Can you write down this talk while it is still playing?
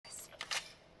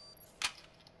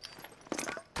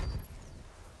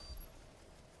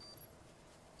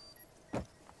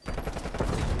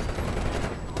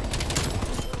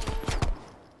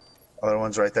Other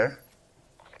one's right there.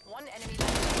 One enemy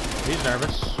left. He's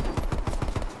nervous.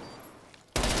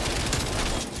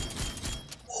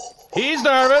 He's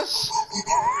nervous.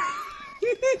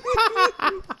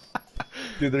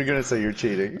 Dude, they're gonna say you're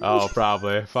cheating. Oh,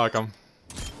 probably. Fuck him.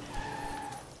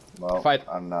 Well,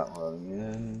 I'm not loading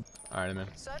in. Alright, I'm in.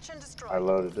 Search and destroy. I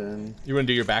loaded in. You wanna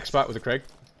do your back spot with the Craig?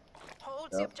 Hold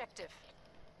the objective.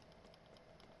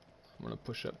 I'm gonna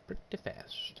push up pretty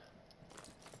fast.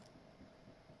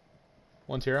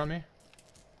 One's here on me.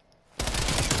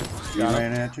 He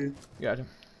ran at you? Got him.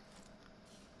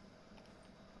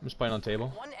 I'm just playing on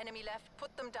table. One enemy left.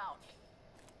 Put them down.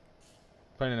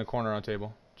 Playing in a corner on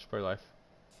table. Just play life.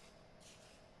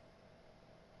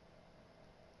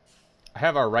 I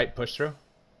have our right push through.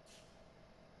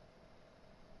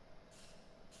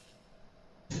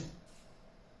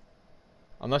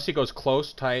 Unless he goes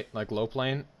close, tight, like low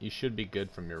plane, you should be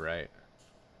good from your right.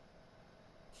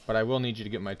 But I will need you to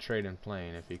get my trade in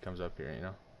plane if he comes up here, you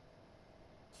know?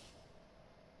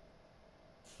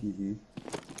 Mm-hmm.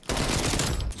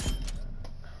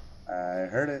 I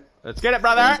heard it. Let's get it,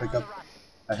 brother!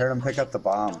 I heard him pick up the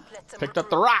bomb. Picked up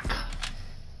the rock!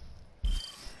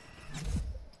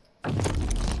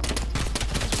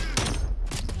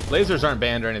 Lasers aren't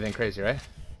banned or anything crazy, right?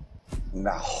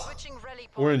 No.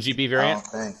 We're in GB variant?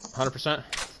 I don't think. 100%?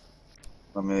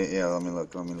 Let me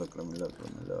look.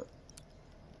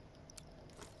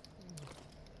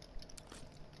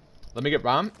 Let me get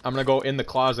bomb. I'm gonna go in the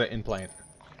closet in plane.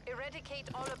 Eradicate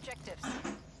all objectives.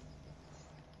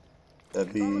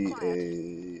 That'd be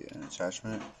an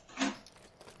attachment.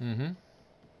 Mm-hmm.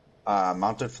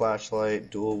 Mounted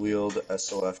flashlight, dual wield,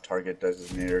 SOF target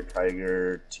designator,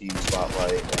 Tiger, team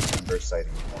spotlight, and Ember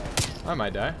sighting point. I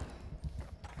might die.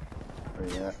 Where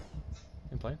you at?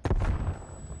 In plane.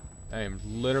 I am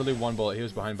literally one bullet. He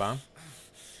was behind bomb.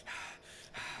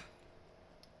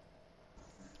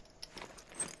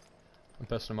 I'm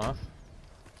pissing him off.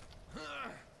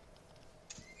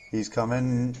 He's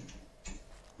coming.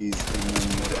 He's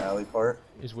in the alley part.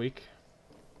 He's weak.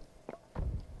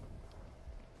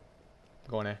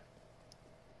 Going A.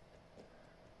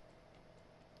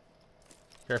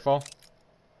 Careful.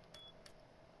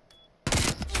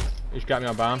 He's got me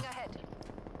on bomb.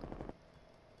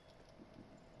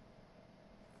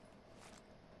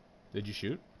 Did you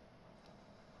shoot?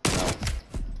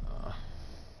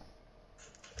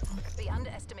 They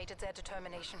underestimated their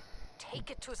determination. Take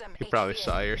it to them. He probably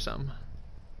saw you or something.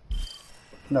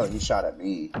 No, he shot at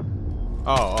me.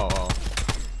 Oh.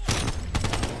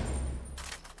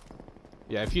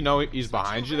 Yeah, if you know he's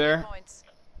behind you there,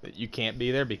 that you can't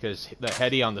be there because the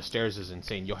heady on the stairs is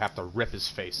insane. You'll have to rip his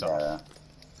face off. Yeah.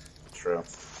 True.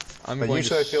 But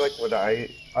usually I feel like when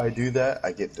I do that,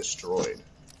 I get destroyed.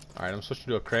 Alright, I'm switching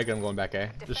to a Craig and I'm going back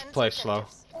A. Just play slow.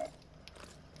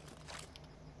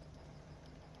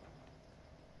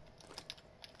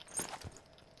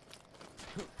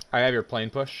 I have your plane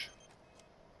push.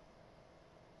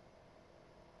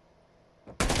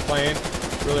 Plane,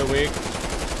 really weak.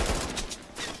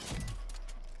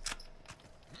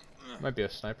 Might be a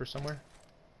sniper somewhere.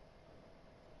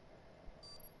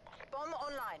 Bomb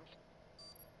online.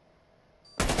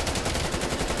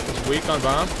 He's weak on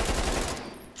bomb.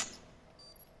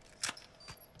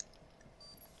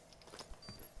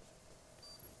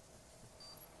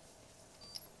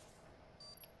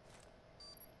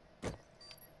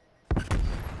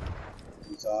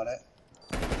 He's on it.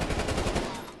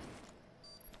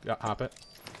 Yeah, hop it.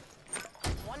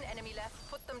 One enemy left.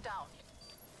 Put them down.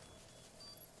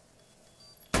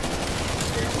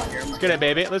 Let's get it,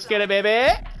 baby. Let's get it,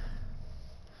 baby.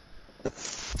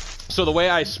 So the way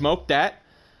I smoked that,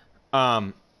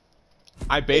 I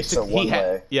basically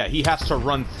he has to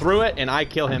run through it, and I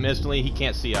kill him instantly. He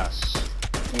can't see us.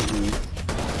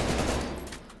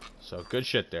 So good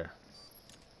shit there.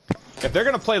 If they're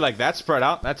gonna play like that spread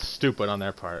out, that's stupid on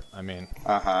their part. I mean,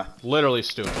 literally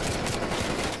stupid.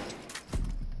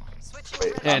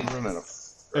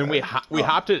 And we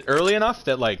hopped it early enough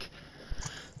that like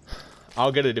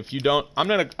I'll get it if you don't. I'm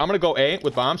gonna go A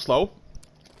with bomb slow.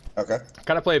 Okay.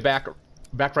 Kind of play back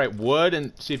right wood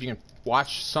and see if you can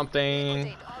watch something.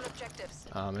 And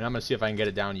I'm gonna see if I can get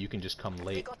it down. You can just come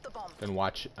late and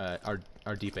watch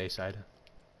our deep A side.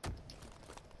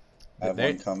 I have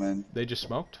one coming. They just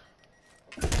smoked.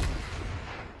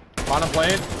 Bottom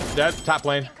plane, dead. Top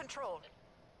plane.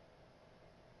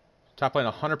 Top plane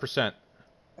 100%.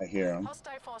 I hear him.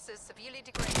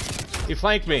 He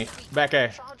flanked me. Back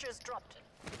A.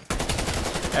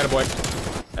 Attaboy.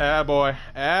 Attaboy.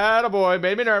 Attaboy.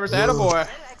 Made me nervous. Attaboy.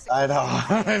 I know.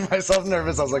 I made myself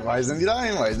nervous. I was like, why isn't he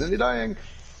dying? Why isn't he dying?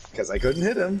 Because I couldn't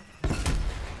hit him.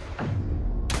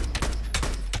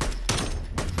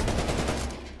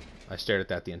 I stared at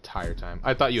that the entire time.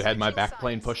 I thought you had my back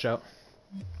plane push out.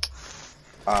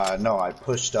 No, I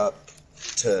pushed up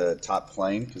to top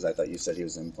plane because I thought you said he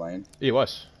was in plane. He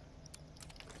was.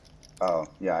 Oh,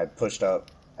 yeah, I pushed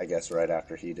up, I guess, right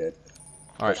after he did.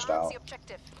 All right. Pushed out.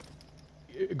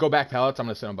 Go back pallets. I'm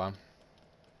gonna sit on bomb.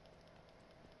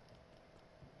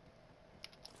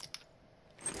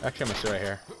 Actually, I'm gonna sit right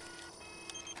here.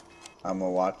 I'm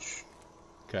gonna watch.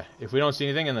 Okay. If we don't see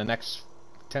anything in the next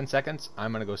 10 seconds,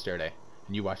 I'm gonna go stair day,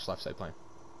 and you watch left side plane.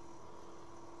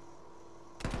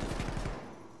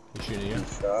 He's shooting at you.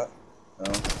 Shot.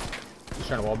 No. He's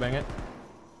trying to wall bang it.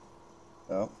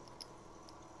 No.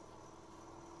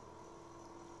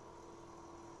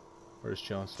 We're just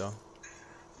chilling still.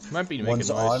 Might be making One's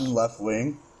noise. on left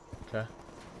wing. Okay.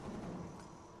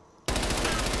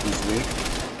 He's weak.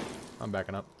 I'm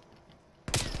backing up.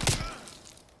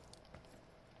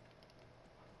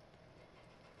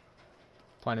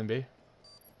 Planning B.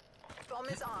 Bomb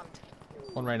is armed.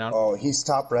 One right now. Oh, he's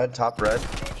top red, top red.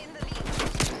 They're in the lead.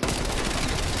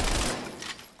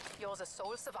 You're the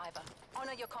sole survivor.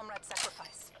 Honor your comrade's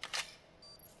sacrifice.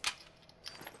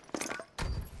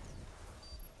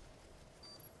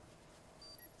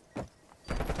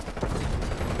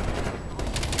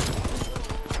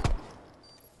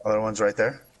 Other one's right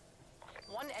there.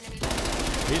 One enemy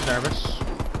left. He's nervous.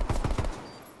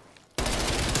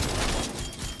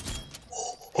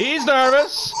 He's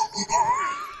nervous.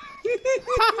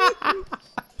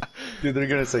 Dude, they're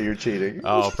gonna say you're cheating.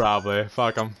 Oh, probably.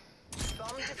 Fuck him.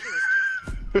 Bomb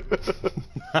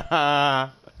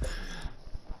defused.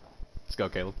 Let's go,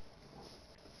 Caleb.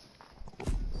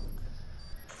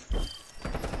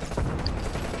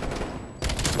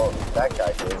 Well, that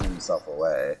guy gave himself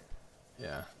away.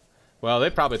 Yeah. Well,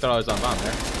 they probably thought I was on bomb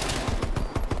there.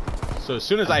 So as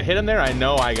soon as I hit him there, I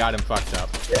know I got him fucked up.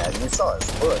 Yeah, and you saw his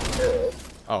foot, too.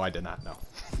 Oh, I did not know.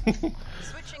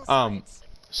 Switching sides.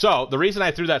 So the reason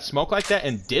I threw that smoke like that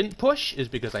and didn't push is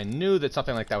because I knew that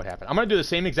something like that would happen. I'm gonna do the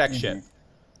same exact shit.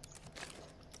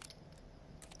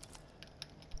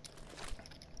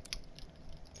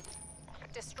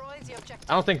 Destroy the objective.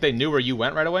 I don't think they knew where you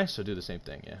went right away, so do the same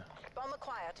thing, yeah. Bomb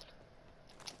acquired.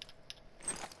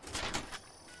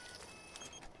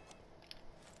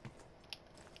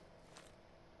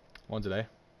 One today.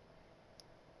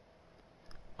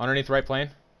 Underneath the right plane.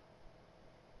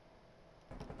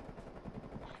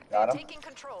 Got him. Taking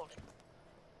control.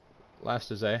 Last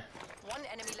is A. One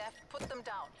enemy left. Put them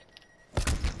down.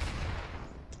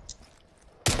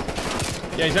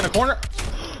 Yeah, he's in a corner.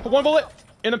 One bullet.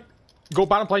 In a. Go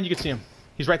bottom plane, you can see him.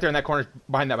 He's right there in that corner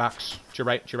behind that box. To your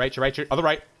right, to your right, to your right, to your other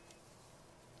right.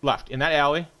 Left. In that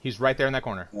alley. He's right there in that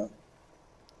corner. Yep.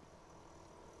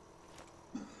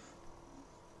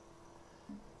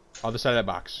 Other side of that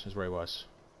box is where he was.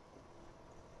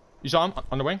 You saw him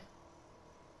on the wing?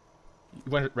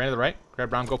 You ran to the right? Grab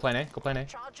Brown, go plan A. Go plan A.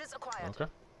 Charges acquired. Okay.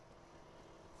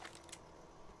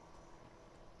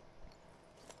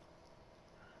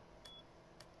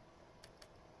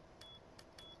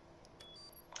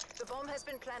 The bomb has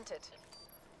been planted.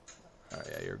 Alright,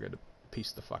 yeah, you're good to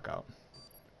piece the fuck out.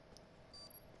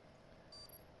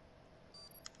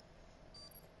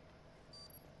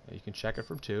 Yeah, you can check it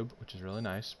from tube, which is really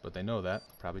nice, but they know that.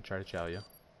 They'll probably try to chow you.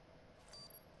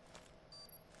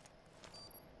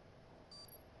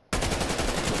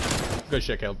 Good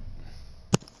shit, Caleb.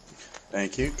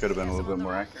 Thank you. Could have been a little bit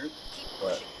more accurate,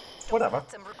 but whatever.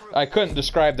 I couldn't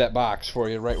describe that box for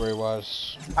you right where he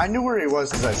was. I knew where he was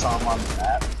because I saw him on the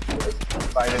map,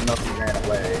 but I didn't know if he ran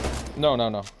away. No, no,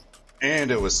 no.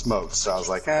 And it was smoked, so I was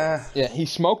like, eh. Yeah, he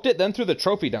smoked it, then threw the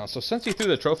trophy down. So since he threw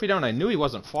the trophy down, I knew he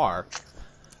wasn't far.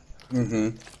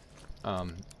 Mm-hmm.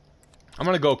 I'm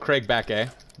gonna go Craig back A.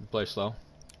 Play slow.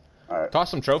 Alright. Toss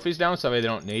some trophies down so they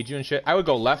don't nade you and shit. I would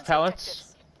go left pallets.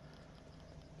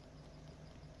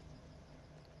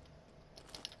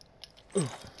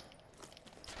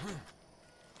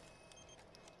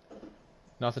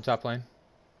 Nothing top lane.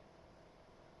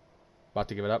 About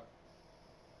to give it up.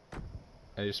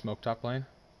 I just smoked top lane.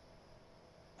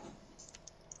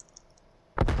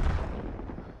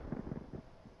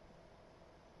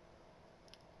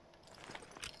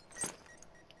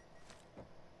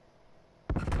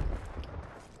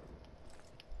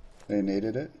 They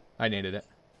naded it? I naded it.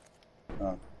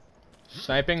 Oh.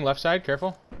 Sniping left side,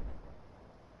 careful.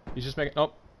 He's just making.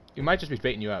 Oh, he might just be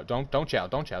baiting you out. Don't chow.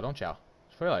 Don't chow. Don't chow.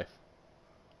 It's for your life.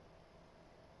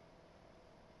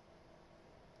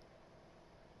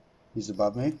 He's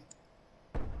above me?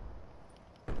 I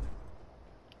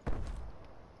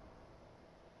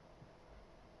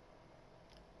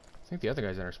think the other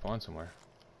guy's in our spawn somewhere.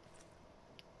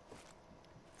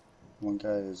 One guy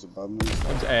is above me.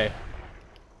 One's A.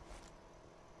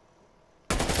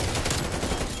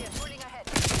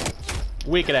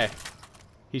 Weak at A.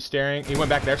 He's staring. He went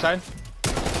back their side.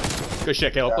 Good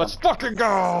shit, Caleb. Let's fucking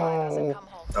go!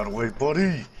 Out of way,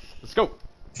 buddy. Let's go.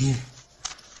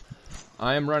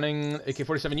 I am running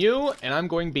AK-47U, and I'm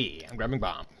going B. I'm grabbing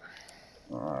bomb.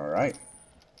 All right.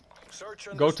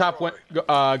 Go top.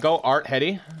 Go Art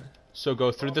Heady. So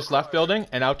go through this left building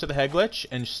and out to the head glitch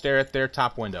and stare at their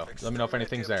top window. Let me know if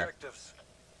anything's there.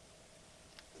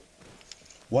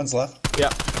 One's left.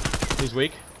 Yeah. He's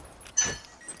weak.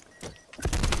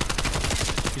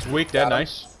 He's weak. Dead.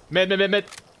 Nice. Mid. Degrade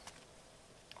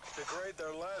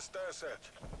their last asset.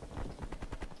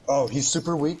 Oh, he's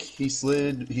super weak. He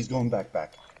slid. He's going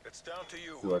back. It's down to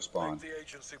you. To our spawn. Make the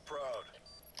agency proud.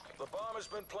 The bomb has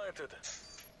been planted.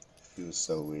 He was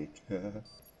so weak.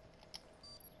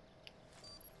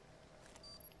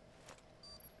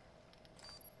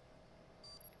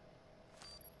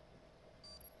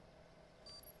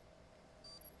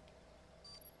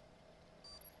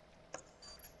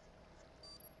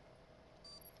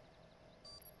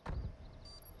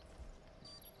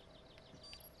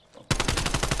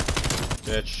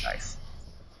 Bitch. Nice.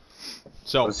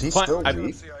 So Was he still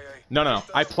weak? No.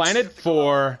 I planted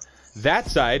for that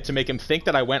side to make him think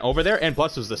that I went over there, and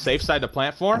plus it was the safe side to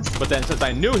plant for. But then since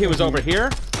I knew he was over here,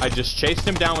 I just chased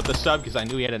him down with the sub because I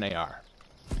knew he had an AR.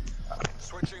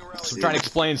 So I'm trying to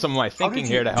explain some of my thinking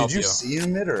here to help you. Did you see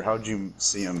him mid, or how'd you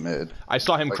see him mid? I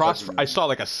saw him cross. I saw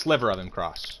like a sliver of him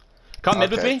cross. Come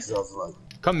mid with me.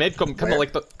 Come mid.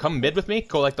 Come mid with me.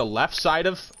 Go like the left side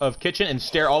of kitchen and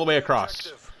stare all the way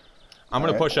across. I'm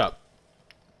gonna push up.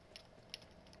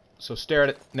 So stare at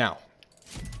it now.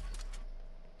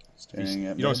 Staring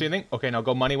at you don't see anything? Okay, now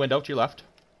go money window to your left.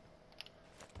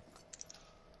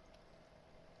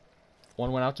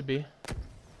 One went out to B.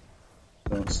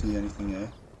 Don't see anything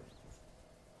A.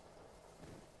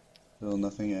 Still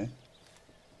nothing A.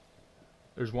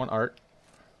 There's one Art.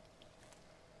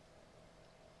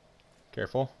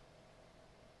 Careful.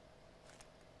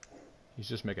 He's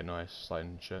just making noise,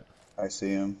 sliding shit. I see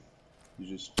him.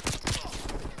 You just.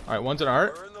 Alright, one's an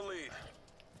Art. We're in the lead.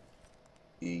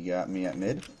 He got me at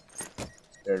mid.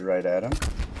 Stared right at him.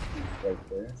 Right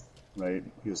there. Right.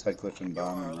 He was head glitching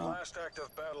bomb and round. Last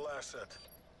active battle asset.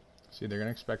 See, they're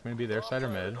gonna expect me to be their side or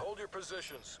mid. Hold your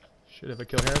positions. Should have a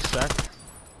kill here in a sec.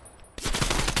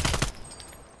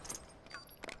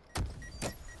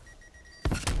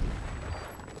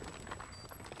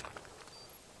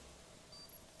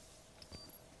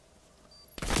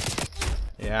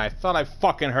 Yeah, I thought I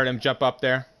fucking heard him jump up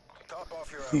there. Top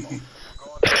off your ammo.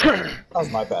 That was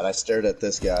my bad. I stared at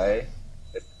this guy.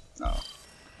 No.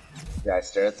 Yeah, I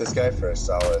stared at this guy for a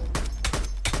solid.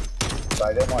 But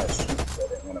I didn't want to shoot because I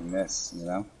didn't want to miss, you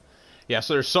know? Yeah,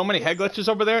 so there's so many head glitches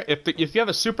over there. If you have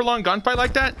a super long gunfight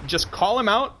like that, just call him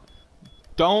out.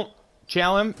 Don't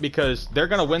challenge him because they're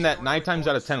going to win that 9 times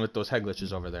out of 10 with those head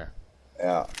glitches over there.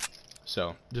 Yeah.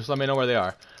 So just let me know where they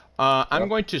are. I'm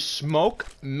going to smoke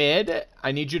mid.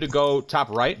 I need you to go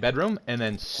top right bedroom and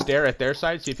then stare at their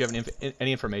side, see if you have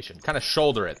any information. Kind of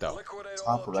shoulder it though.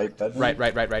 Top right bedroom?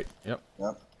 Right. Yep.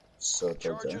 So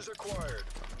towards there.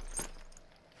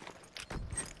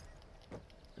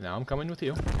 Now I'm coming with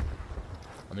you.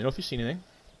 Let me know if you see anything.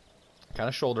 Kind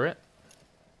of shoulder it.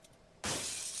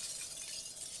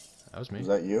 That was me. Was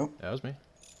that you? That was me.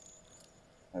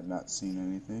 I've not seen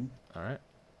anything. Alright.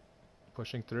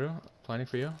 Pushing through. Planning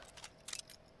for you.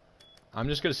 I'm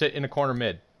just going to sit in a corner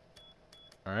mid.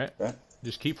 Alright? Okay.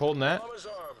 Just keep holding that.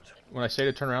 When I say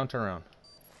to turn around, turn around.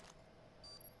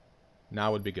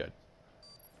 Now would be good.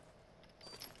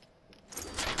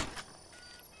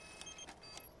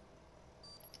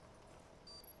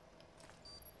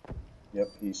 Yep,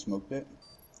 he smoked it.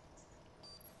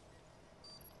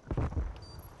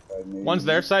 One's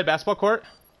their side, basketball court.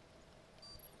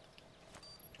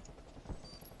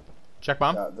 Check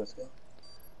bomb. Got this guy.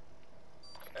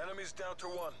 Enemies down to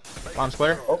 1. Bomb's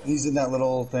clear. Oh, he's in that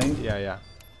little thing. Yeah.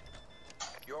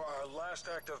 You're our last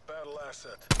active battle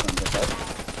asset.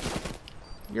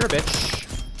 You're a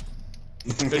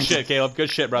bitch. Good shit, Caleb. Good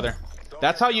shit, brother.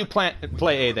 That's how you play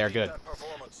A there. Good.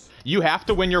 You have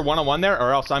to win your one-on-one there,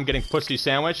 or else I'm getting pussy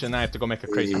sandwiched, and I have to go make a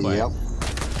crazy play. Yep.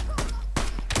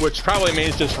 Which probably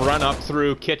means just run up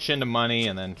through kitchen to money,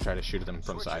 and then try to shoot at them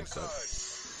from the side. So.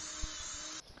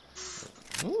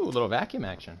 Ooh, a little vacuum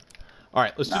action. All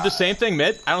right, let's do the same thing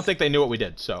mid. I don't think they knew what we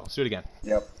did, so let's do it again.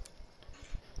 Yep.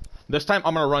 This time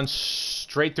I'm gonna run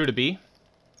straight through to B.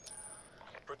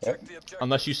 Yep.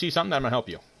 Unless you see something, then I'm gonna help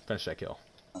you finish that kill.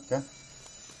 Okay.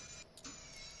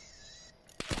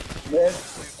 Mid.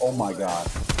 Oh my god.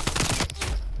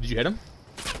 Did you hit him?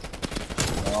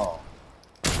 No.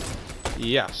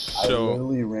 Yes. So I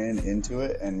literally ran into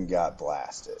it and got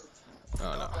blasted.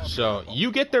 Oh no. So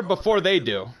you get there before they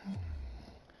do.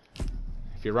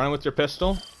 If you're running with your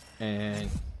pistol, and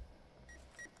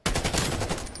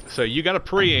so you gotta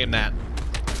pre-aim that.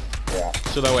 Yeah.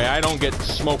 So that way I don't get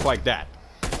smoke like that.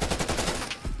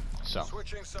 So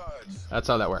that's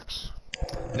how that works.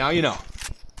 Now you know.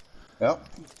 Yep.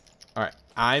 Alright.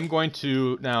 I'm going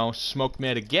to now smoke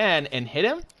mid again and hit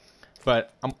him.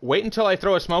 But wait until I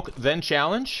throw a smoke, then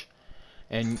challenge.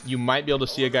 And you might be able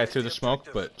to see a guy through the smoke,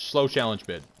 but slow challenge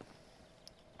mid.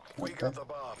 Okay.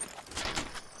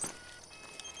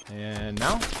 And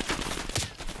now?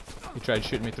 He tried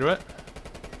shooting me through it.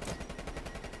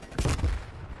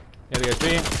 Yeah, the guy's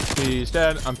B. He's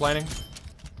dead. I'm planning.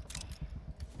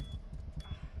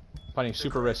 Planning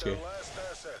super risky.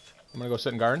 I'm gonna go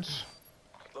sit in gardens.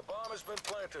 The bomb has been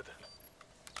planted.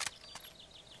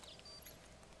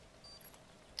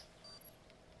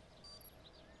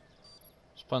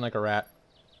 Just playing like a rat.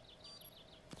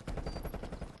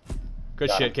 Good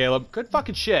Got shit, him. Caleb. Good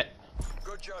fucking shit.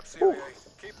 Good job, CBA.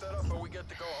 Keep that up or we get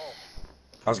to go home.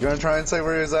 I was gonna try and say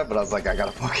where he was at, but I was like, I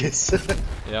gotta focus.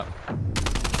 Yep.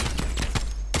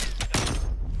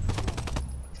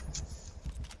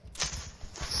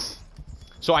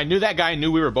 So I knew that guy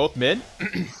knew we were both mid.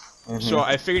 So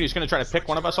I figured he's going to try to pick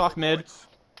one of us off mid.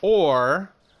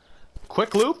 Or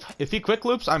quick loop. If he quick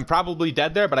loops, I'm probably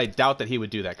dead there, but I doubt that he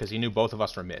would do that because he knew both of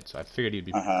us were mid. So I figured he'd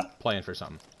be playing for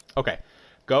something. Okay.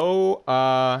 Go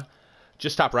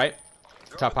just top right.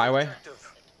 Top highway.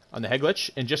 On the head glitch.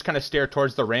 And just kind of stare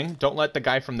towards the ring. Don't let the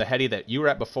guy from the heady that you were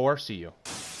at before see you.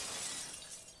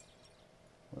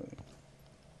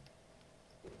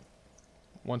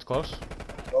 One's close.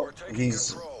 Oh,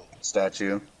 he's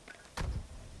statue.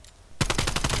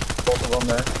 Both of them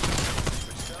there.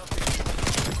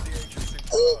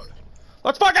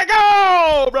 Let's fucking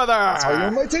go, brother! That's how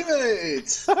you're my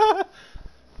teammates!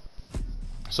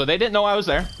 So they didn't know I was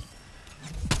there.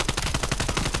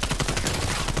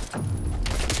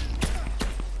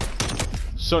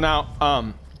 So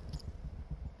now,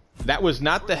 that was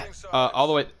not the, all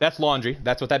the way, that's laundry.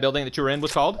 That's what that building that you were in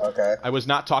was called. Okay. I was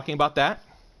not talking about that.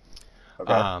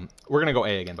 Okay. We're going to go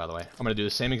A again, by the way. I'm going to do the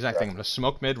same exact thing. I'm going to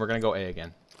smoke mid. We're going to go A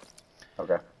again.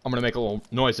 Okay. I'm going to make a little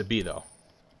noise at B, though.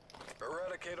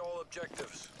 Eradicate all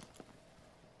objectives.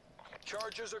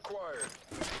 Charges acquired.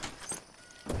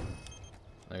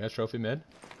 I got trophy mid.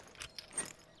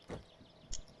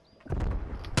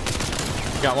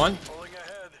 Got one. Pulling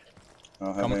ahead. I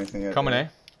don't have anything yet. Coming A.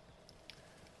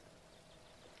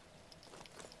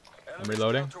 I'm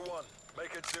reloading. Down to one.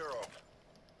 Make it 0.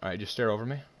 Alright, just stare over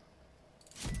me.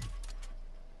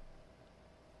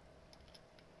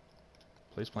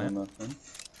 Please plant. Nothing.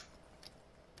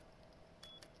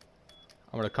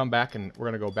 I'm going to come back and we're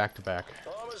going to go back to back.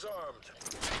 Bomb is armed.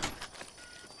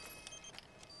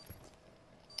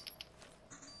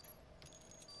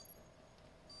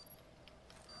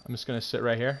 I'm just going to sit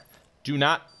right here. Do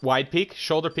not wide peek,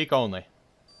 shoulder peek only.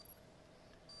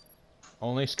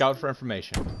 Only scout for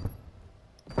information.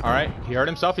 Alright, he hurt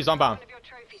himself. He's on bomb.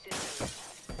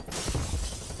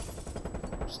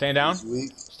 Stand down. He's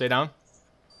weak. Stay down.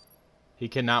 He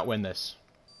cannot win this.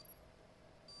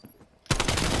 I'll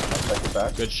take it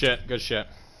back. Good shit, good shit.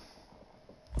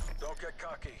 Don't get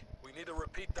cocky. We need to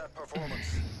repeat that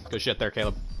performance. Good shit there,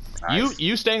 Caleb. Nice.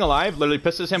 You staying alive literally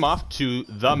pisses him off to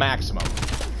the maximum.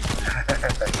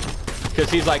 Because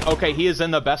he's like, okay, he is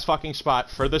in the best fucking spot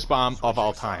for this bomb of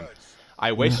all time.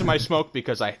 I wasted my smoke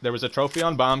because there was a trophy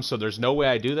on bomb, so there's no way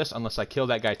I do this unless I kill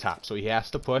that guy top. So he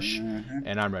has to push,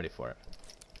 and I'm ready for it.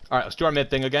 All right, let's do our mid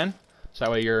thing again. So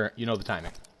that way you know the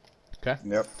timing. Okay?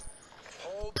 Yep.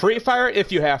 Pre-fire if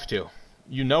you have to.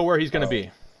 You know where he's going to be.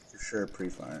 For sure,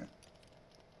 pre-fire.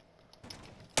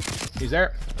 He's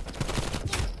there.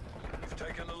 You've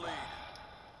taken the lead.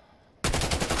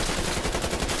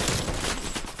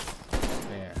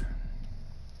 Yeah.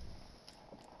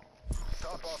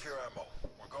 Top off your ammo.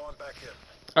 We're going back in.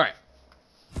 All right.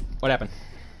 What happened?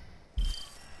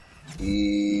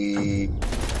 He...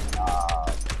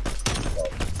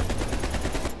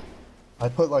 I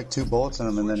put like 2 bullets in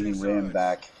him and then he ran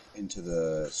back into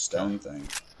the stone thing.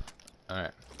 All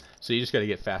right. So you just got to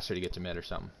get faster to get to mid or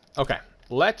something. Okay.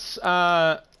 Let's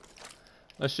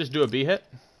just do a B hit.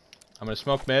 I'm going to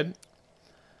smoke mid.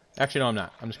 Actually, no, I'm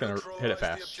not. I'm just going to hit it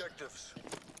fast.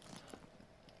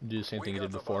 Do the same thing you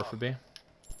did before for B.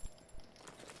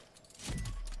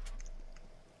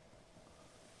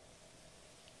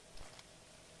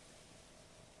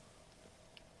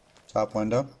 Top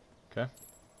window. Okay.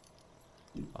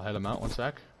 I'll head him out 1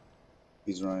 sec.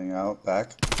 He's running out.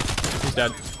 Back. He's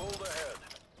dead. Pulled ahead.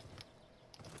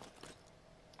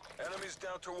 Enemies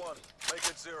down to 1. Make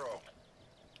it 0.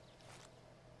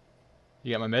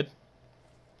 You got my mid?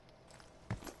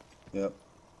 Yep.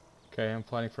 Okay, I'm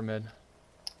planning for mid.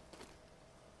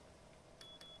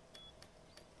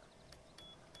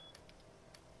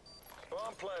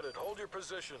 Bomb planted. Hold your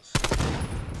positions.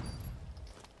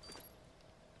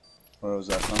 Where was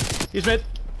that from? He's mid.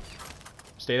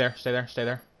 Stay there, stay there, stay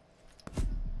there.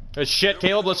 Good shit,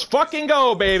 Caleb. Let's fucking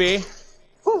go, baby.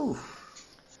 Whew.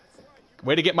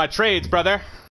 Way to get my trades, brother.